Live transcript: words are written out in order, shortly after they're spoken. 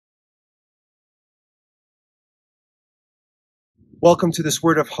Welcome to this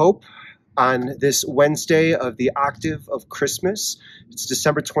Word of Hope on this Wednesday of the octave of Christmas. It's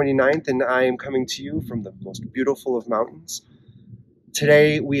December 29th, and I am coming to you from the most beautiful of mountains.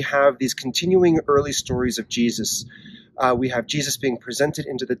 Today, we have these continuing early stories of Jesus. We have Jesus being presented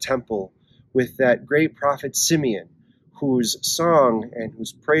into the temple with that great prophet Simeon, whose song and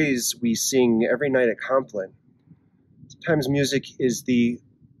whose praise we sing every night at Compline. Sometimes music is the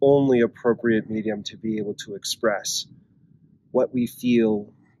only appropriate medium to be able to express what we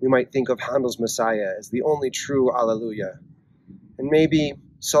feel. We might think of Handel's Messiah as the only true Alleluia. And maybe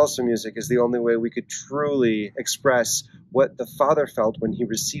salsa music is the only way we could truly express what the Father felt when he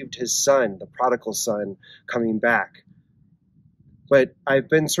received his son, the prodigal son, coming back. But I've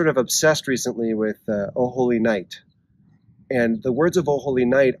been sort of obsessed recently with O Holy Night. And the words of O Holy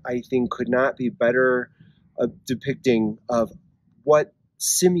Night, I think, could not be better depicting of what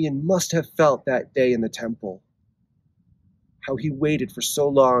Simeon must have felt that day in the temple. How he waited for so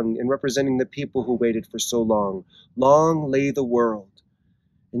long, and representing the people who waited for so long. Long lay the world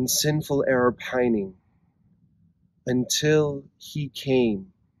in sinful error pining, until he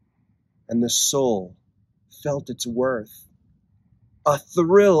came, and the soul felt its worth. A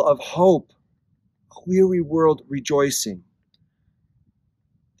thrill of hope, a weary world rejoicing.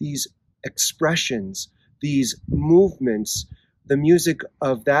 These expressions, these movements, the music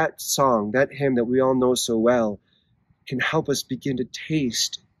of that song, that hymn that we all know so well, can help us begin to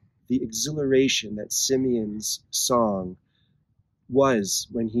taste the exhilaration that Simeon's song was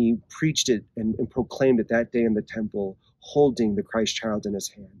when he preached it and proclaimed it that day in the temple, holding the Christ child in his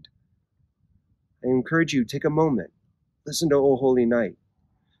hand. I encourage you, take a moment, listen to O Holy Night,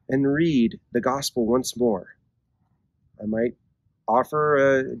 and read the gospel once more. I might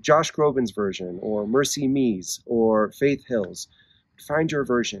offer Josh Groban's version, or Mercy Me's, or Faith Hill's. Find your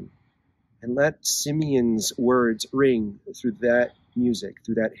version. And let Simeon's words ring through that music,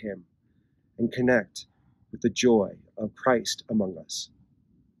 through that hymn, and connect with the joy of Christ among us.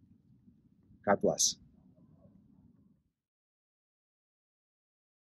 God bless.